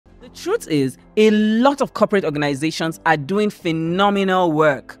The truth is, a lot of corporate organizations are doing phenomenal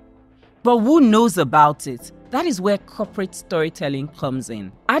work. But who knows about it? That is where corporate storytelling comes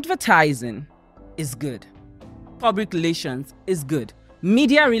in. Advertising is good. Public relations is good.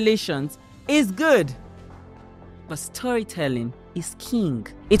 Media relations is good. But storytelling is king.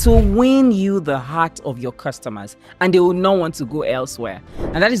 It will win you the heart of your customers and they will not want to go elsewhere.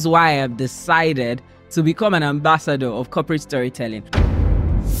 And that is why I have decided to become an ambassador of corporate storytelling.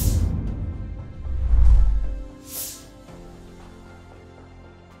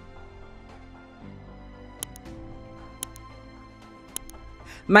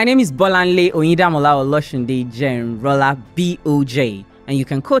 My name is Bolanle Oyindamola Olosunde Jenrola BOJ, and you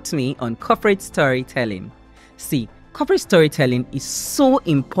can quote me on corporate storytelling. See, corporate storytelling is so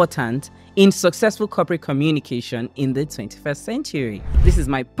important in successful corporate communication in the 21st century. This is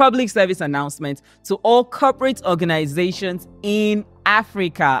my public service announcement to all corporate organizations in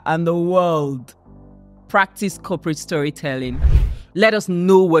Africa and the world. Practice corporate storytelling. Let us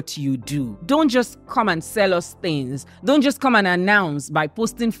know what you do. Don't just come and sell us things. Don't just come and announce by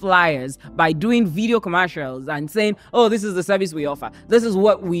posting flyers, by doing video commercials and saying, oh, this is the service we offer. This is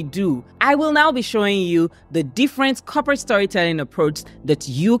what we do. I will now be showing you the different corporate storytelling approach that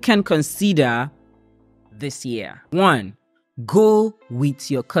you can consider this year. 1. Go with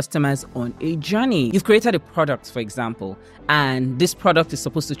your customers on a journey. You've created a product, for example, and this product is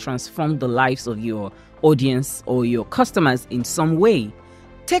supposed to transform the lives of your audience or your customers in some way.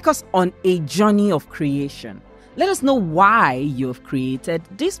 Take us on a journey of creation. Let us know why you've created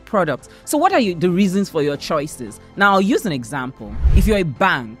this product. So what are the reasons for your choices? Now, I'll use an example. If you're a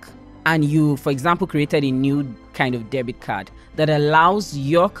bank and you, for example, created a new kind of debit card that allows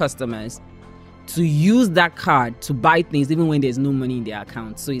your customers to use that card to buy things even when there's no money in their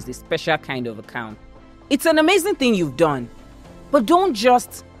account. So it's a special kind of account. It's an amazing thing you've done. But don't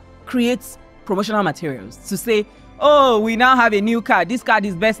just create promotional materials to say, oh, we now have a new card. This card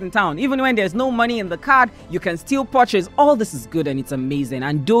is best in town. Even when there's no money in the card, you can still purchase. All this is good and it's amazing.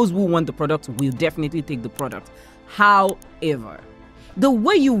 And those who want the product will definitely take the product. However, the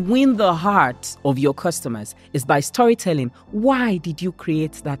way you win the heart of your customers is by storytelling. Why did you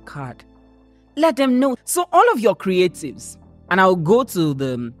create that card? Let them know. So all of your creatives, and I'll go to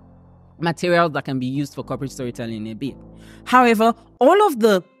the materials that can be used for corporate storytelling in a bit. However, all of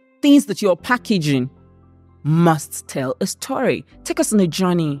the things that you're packaging must tell a story. Take us on a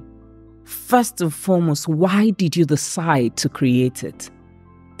journey. First and foremost, why did you decide to create it?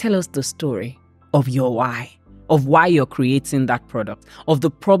 Tell us the story of your why, of why you're creating that product, of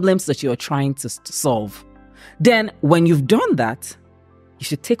the problems that you're trying to solve. Then, when you've done that, you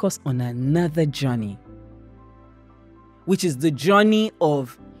should take us on another journey, which is the journey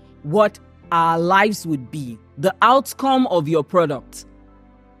of what our lives would be, the outcome of your product.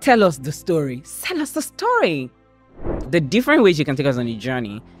 Tell us the story. Sell us the story. The different ways you can take us on a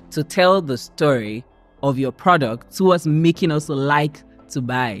journey to tell the story of your product to us making us like to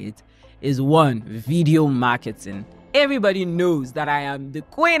buy it is 1, video marketing. Everybody knows that I am the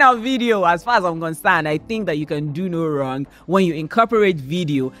queen of video as far as I'm concerned. I think that you can do no wrong when you incorporate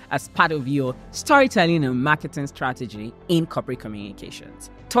video as part of your storytelling and marketing strategy in corporate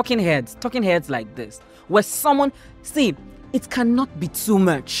communications. Talking heads like this, where someone, see, it cannot be too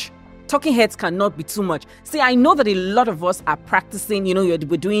much. Talking heads cannot be too much. See, I know that a lot of us are practicing, we're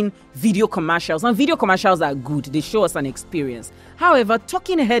doing video commercials, and video commercials are good. They show us an experience. However,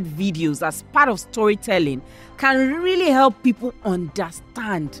 talking head videos as part of storytelling can really help people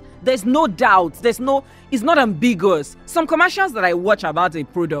understand. There's no doubt. It's not ambiguous. Some commercials that I watch about a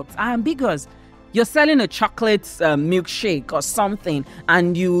product are ambiguous. You're selling a chocolate milkshake or something,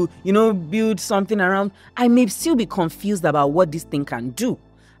 and you build something around. I may still be confused about what this thing can do.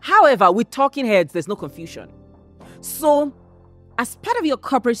 However, with talking heads, there's no confusion. So, as part of your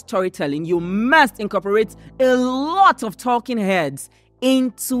corporate storytelling, you must incorporate a lot of talking heads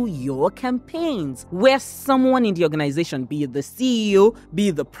into your campaigns, where someone in the organization, be it the CEO, be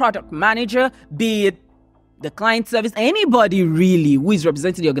it the product manager, be it the client service, anybody really who is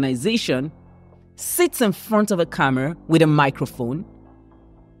representing the organization, sits in front of a camera with a microphone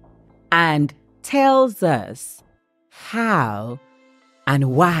and tells us how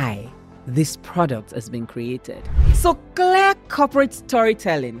and why this product has been created. So clear corporate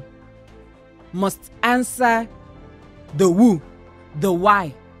storytelling must answer the who, the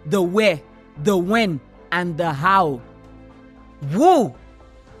why, the where, the when, and the how. Who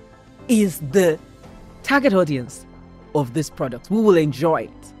is the target audience of this product? Who will enjoy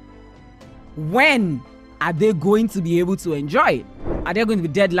it? When are they going to be able to enjoy it? Are there going to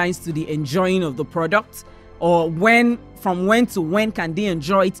be deadlines to the enjoying of the product? or from when to when can they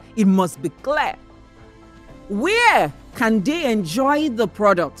enjoy it, it must be clear. Where can they enjoy the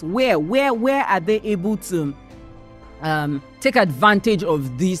product? Where are they able to take advantage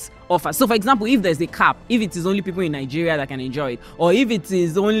of this offer? So for example, if there's a cap, if it is only people in Nigeria that can enjoy it, or if it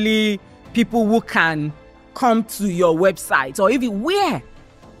is only people who can come to your website, or where,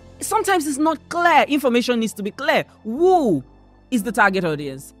 sometimes it's not clear. Information needs to be clear. Who is the target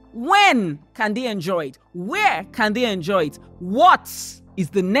audience? When can they enjoy it? Where can they enjoy it? What is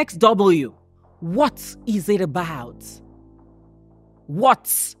the next W? What is it about?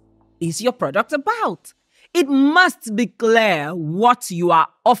 What is your product about? It must be clear what you are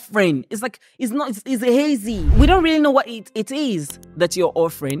offering. It's hazy. We don't really know what it is that you're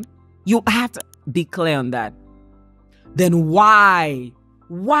offering. You have to be clear on that. Then why?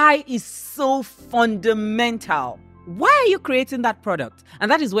 Why is so fundamental? Why are you creating that product?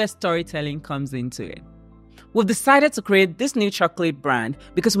 And that is where storytelling comes into it. We've decided to create this new chocolate brand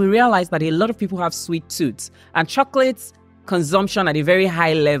because we realize that a lot of people have sweet tooths, and chocolate consumption at a very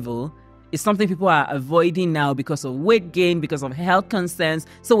high level is something people are avoiding now because of weight gain, because of health concerns.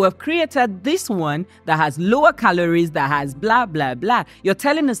 So we've created this one that has lower calories, that has blah, blah, blah. You're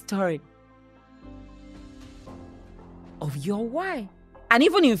telling a story of your why. And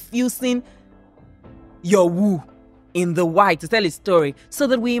even infusing your who in the why to tell a story, so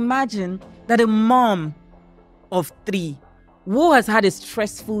that we imagine that a mom of 3 who has had a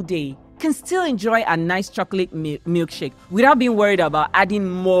stressful day can still enjoy a nice chocolate milkshake without being worried about adding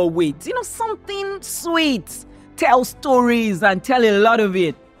more weight. Something sweet. Tell stories and tell a lot of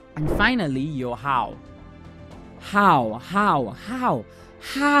it. And finally, your how. How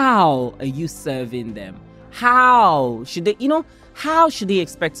are you serving them? How should they, how should they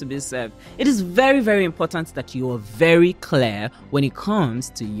expect to be served? It is very, very important that you are very clear when it comes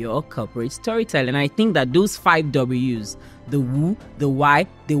to your corporate storytelling. I think that those 5 W's, the who, the why,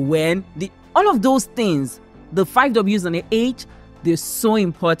 the when, all of those things, the 5 W's and the H, they're so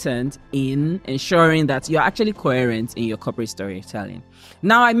important in ensuring that you're actually coherent in your corporate storytelling.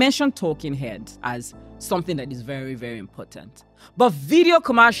 Now, I mentioned talking heads as something that is very, very important. But video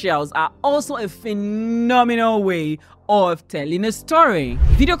commercials are also a phenomenal way of telling a story.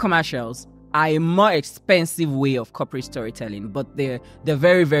 Video commercials are a more expensive way of corporate storytelling, but they're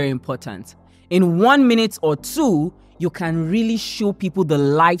very, very important. In 1 minute or 2, you can really show people the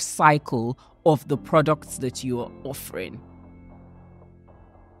life cycle of the products that you are offering.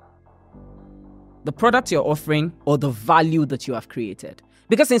 The product you're offering or the value that you have created.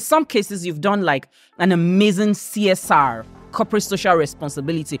 Because in some cases, you've done like an amazing CSR, corporate social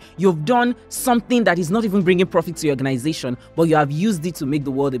responsibility. You've done something that is not even bringing profit to your organization, but you have used it to make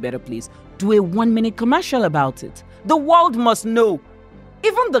the world a better place. Do a 1 minute commercial about it. The world must know.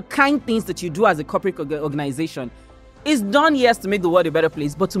 Even the kind things that you do as a corporate organization is done, yes, to make the world a better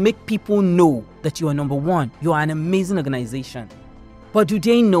place, but to make people know that you are number one. You are an amazing organization. But do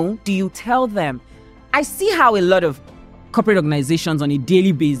they know? Do you tell them? I see how a lot of corporate organizations on a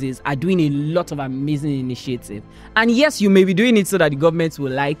daily basis are doing a lot of amazing initiatives. And yes, you may be doing it so that the government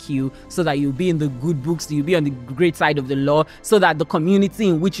will like you, so that you'll be in the good books, you'll be on the great side of the law, so that the community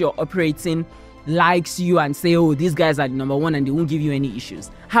in which you're operating likes you and say, oh, these guys are the number one and they won't give you any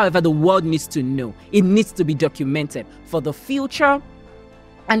issues. However, the world needs to know. It needs to be documented for the future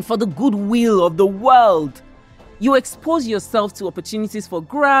and for the goodwill of the world. You expose yourself to opportunities for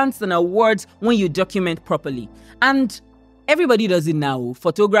grants and awards when you document properly. And everybody does it now.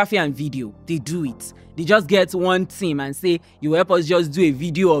 Photography and video, they do it. They just get one team and say, you help us just do a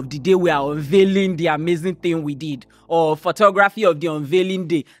video of the day we are unveiling the amazing thing we did, or photography of the unveiling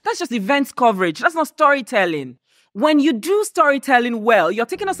day. That's just events coverage. That's not storytelling. When you do storytelling well, you're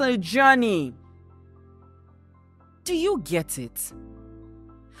taking us on a journey. Do you get it?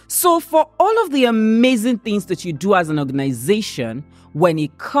 So for all of the amazing things that you do as an organization, when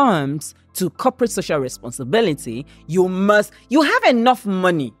it comes to corporate social responsibility, you have enough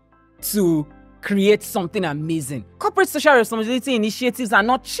money to create something amazing. Corporate social responsibility initiatives are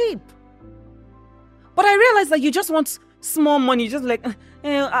not cheap. But I realize that you just want small money, just like,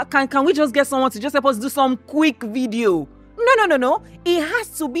 can we just get someone to just help us do some quick video? No. It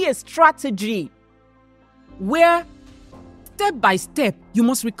has to be a strategy where step by step, you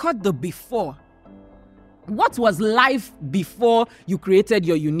must record the before. What was life before you created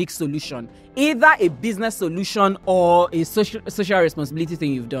your unique solution? Either a business solution or a social responsibility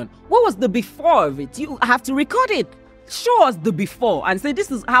thing you've done. What was the before of it? You have to record it. Show us the before and say,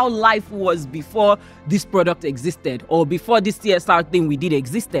 this is how life was before this product existed, or before this CSR thing we did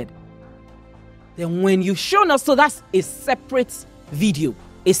existed. Then when you've shown us, so that's a separate video,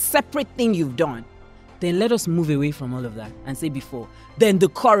 a separate thing you've done. then let us move away from all of that and say before. Then the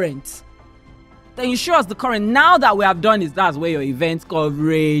current. Then you show us the current. Now that we have done is that's where your event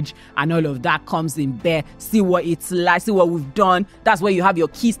coverage and all of that comes in there. See what it's like, see what we've done. That's where you have your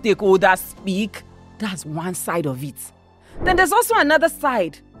key stakeholders speak. That's one side of it. Then there's also another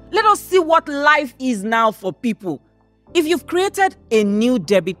side. Let us see what life is now for people. If you've created a new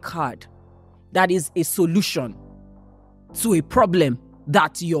debit card that is a solution to a problem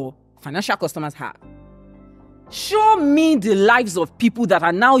that your financial customers have, show me the lives of people that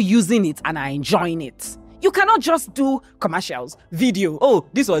are now using it and are enjoying it. You cannot just do commercials, video. Oh,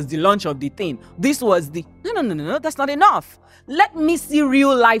 this was the launch of the thing. This was the... No. That's not enough. Let me see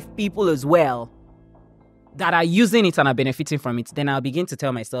real life people as well that are using it and are benefiting from it. Then I'll begin to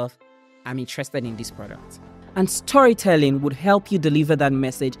tell myself, I'm interested in this product. And storytelling would help you deliver that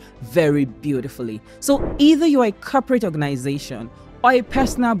message very beautifully. So either you're a corporate organization or a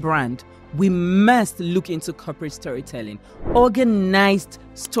personal brand, we must look into corporate storytelling, organized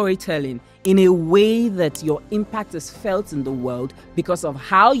storytelling in a way that your impact is felt in the world because of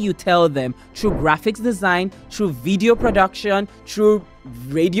how you tell them through graphics design, through video production, through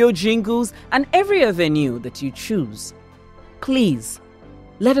radio jingles, and every avenue that you choose. Please,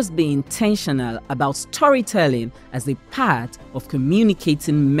 let us be intentional about storytelling as a part of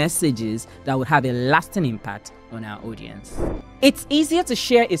communicating messages that would have a lasting impact on our audience. It's easier to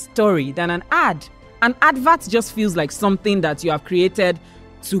share a story than an ad. An advert just feels like something that you have created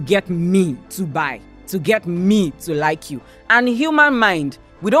to get me to buy, to get me to like you. And human mind,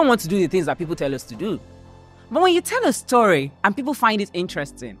 we don't want to do the things that people tell us to do. But when you tell a story and people find it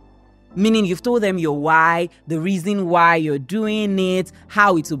interesting, meaning you've told them your why, the reason why you're doing it,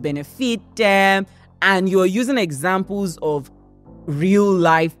 how it will benefit them, and you're using examples of real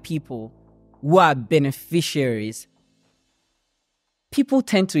life people who are beneficiaries, people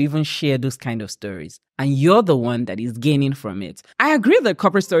tend to even share those kind of stories, and you're the one that is gaining from it. I agree that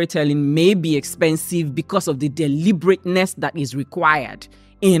corporate storytelling may be expensive because of the deliberateness that is required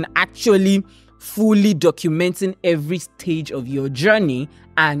in actually fully documenting every stage of your journey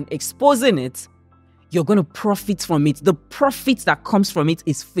and exposing it. You're going to profit from it. The profit that comes from it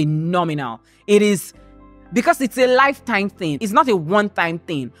is phenomenal. It is because it's a lifetime thing. It's not a one-time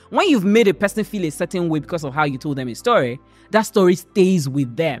thing. When you've made a person feel a certain way because of how you told them a story, that story stays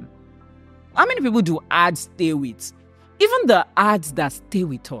with them. How many people do ads stay with? Even the ads that stay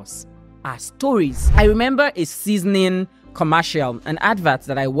with us are stories. I remember a seasoning commercial, an advert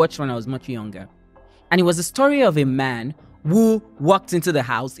that I watched when I was much younger. And it was a story of a man who walked into the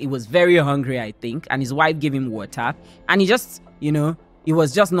house. He was very hungry, I think, and his wife gave him water. And he just, he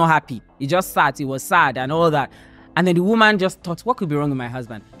was just not happy. He just sat, he was sad and all that. And then the woman just thought, what could be wrong with my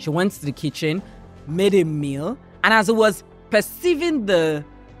husband? She went to the kitchen, made a meal, and as it was perceiving the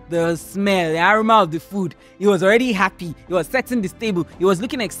smell, the aroma of the food, he was already happy. He was setting the table. He was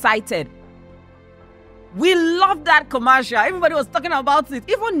looking excited. We loved that commercial. Everybody was talking about it.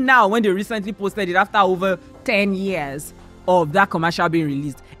 Even now, when they recently posted it after over 10 years of that commercial being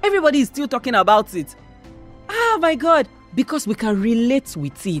released, everybody is still talking about it. Oh my God. Because we can relate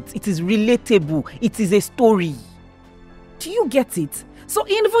with it. It is relatable. It is a story. Do you get it? So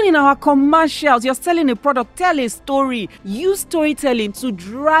even in our commercials, you're selling a product, tell a story. Use storytelling to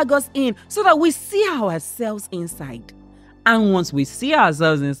drag us in so that we see ourselves inside. And once we see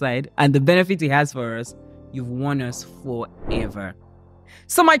ourselves inside and the benefit it has for us, you've won us forever.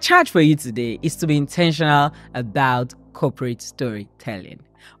 So my charge for you today is to be intentional about corporate storytelling.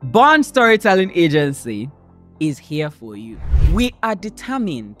 Bond Storytelling Agency is here for you. We are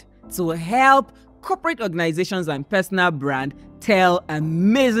determined to help corporate organizations and personal brand tell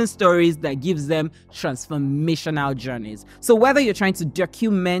amazing stories that gives them transformational journeys. So whether you're trying to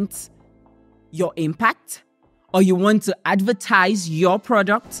document your impact or you want to advertise your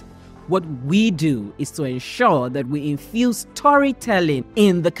product, what we do is to ensure that we infuse storytelling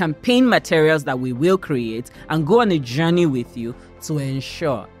in the campaign materials that we will create and go on a journey with you to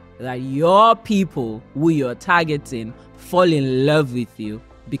ensure that your people who you're targeting fall in love with you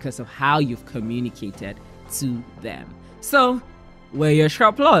because of how you've communicated to them. So, we're your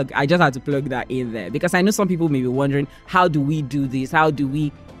short plug. I just had to plug that in there because I know some people may be wondering, how do we do this? How do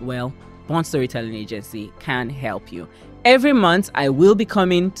we? Well, Bond Storytelling Agency can help you. Every month, I will be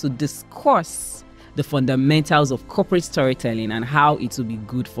coming to discuss the fundamentals of corporate storytelling and how it will be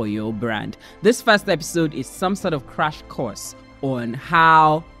good for your brand. This first episode is some sort of crash course on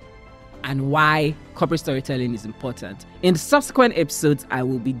how and why corporate storytelling is important. In the subsequent episodes, I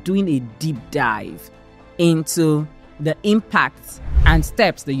will be doing a deep dive into the impacts and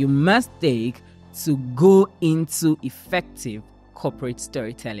steps that you must take to go into effective corporate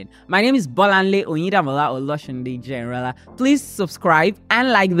storytelling. My name is Bolanle Oyidamola Oloshunde Generala. Please subscribe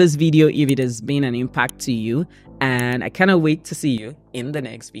and like this video if it has been an impact to you. And I cannot wait to see you in the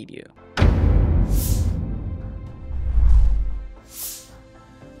next video.